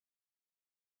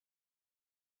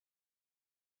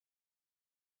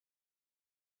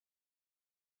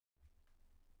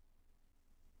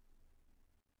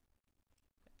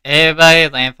Hey everybody,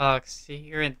 LandFox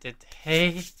here, and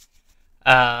today,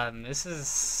 this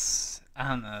is, I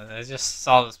don't know, I just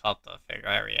saw this pop up, figure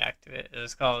I react to it. It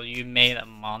was called You Made a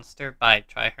Monster by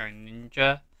Try Her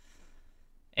Ninja,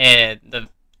 and the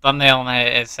thumbnail on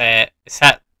it is that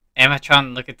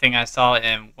animatron looking thing I saw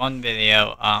in one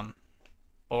video,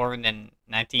 born in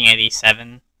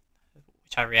 1987,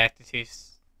 which I reacted to a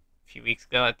few weeks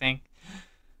ago, I think.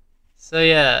 So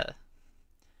yeah,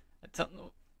 I don't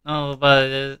know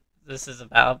what this is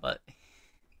about, but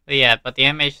yeah, but the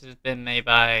animation has been made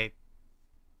by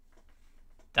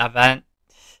Davant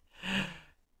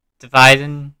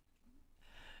Dividen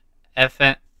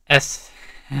FNS.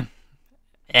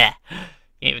 Yeah, can't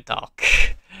even talk.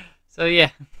 So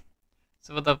yeah,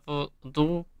 so without further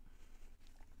ado,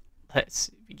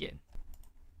 let's begin.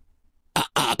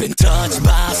 I've been touched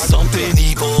by something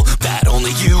evil that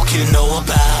only you can know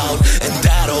about, and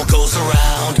that all goes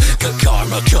around.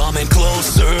 Karma coming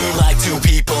closer like two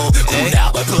people who now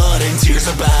by blood and tears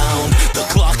are bound. The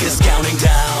clock is counting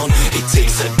down. It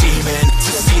takes a demon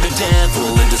to see the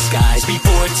devil in disguise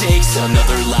before it takes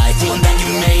another life, one that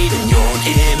you made in your own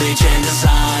image and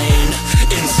design.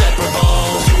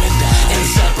 Inseparable, you and I.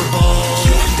 Inseparable,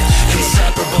 you and I.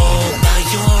 Inseparable by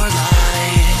your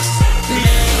lives.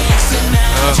 Mix and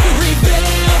match,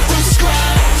 rebuild from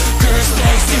scratch. Curse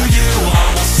thanks to you,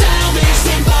 all the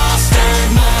salvaged imposter.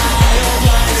 My old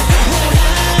life won't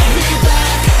have me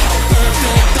back. How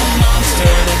perfect the monster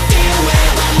to deal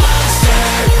with a monster.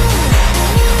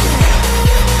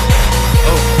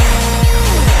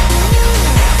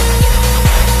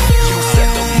 You set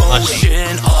the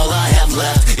motion, all I have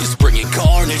left is bringing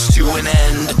carnage to an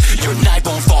end. Your night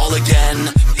won't fall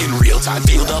again. In real time,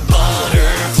 feel the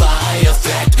butterfly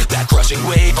effect, that crushing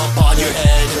wave upon your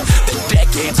head. The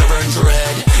decades of earned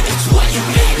dread, it's what you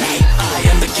made me. I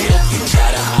am the guilt you try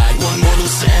to hide. One more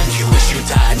loose end, you wish you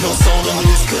died. No soul to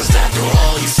lose, cause after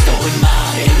all, you've stolen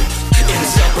mine.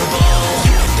 Inseparable,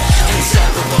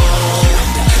 inseparable,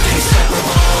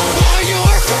 inseparable are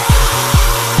your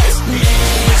cries.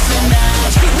 Mix and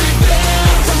match,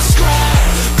 rebuild from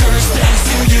scratch. Curse thanks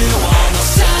to you, all the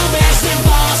salvaged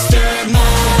imposter. My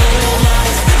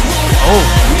life won't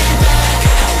have me back.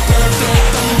 How perfect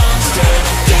the monster.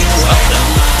 Deal with the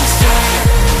monster.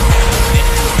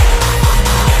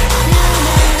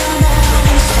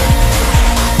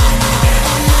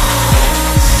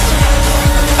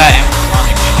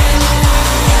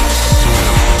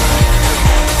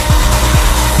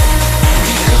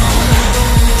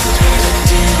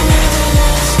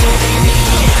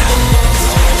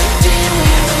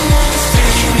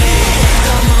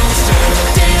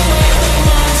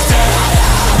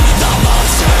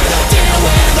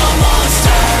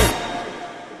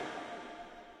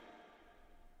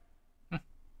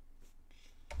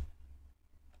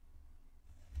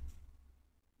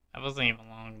 That wasn't even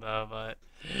long though, but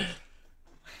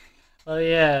well,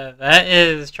 yeah, that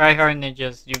is Try Hard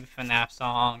Ninja's new FNAF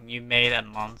song, You Made a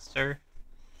Monster.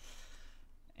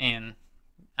 And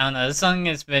I don't know, this song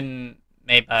has been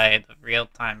made by the Real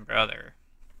Time Brother.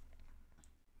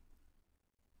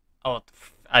 Oh,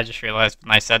 I just realized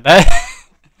when I said that.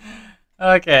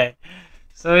 Okay,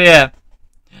 so yeah,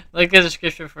 link in the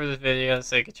description for this video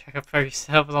so you can check out for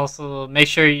yourself, and also make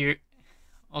sure you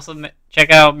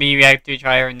check out me react to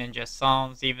Try Hard Ninja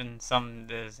songs, even some of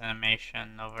this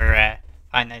animation over at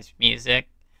Find Nice Music.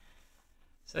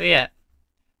 So yeah,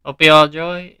 hope you all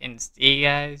enjoy, and see you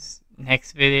guys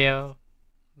next video.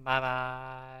 Bye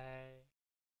bye.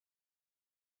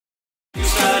 You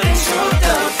stood and took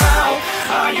the vow.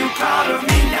 Are you proud of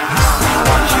me now?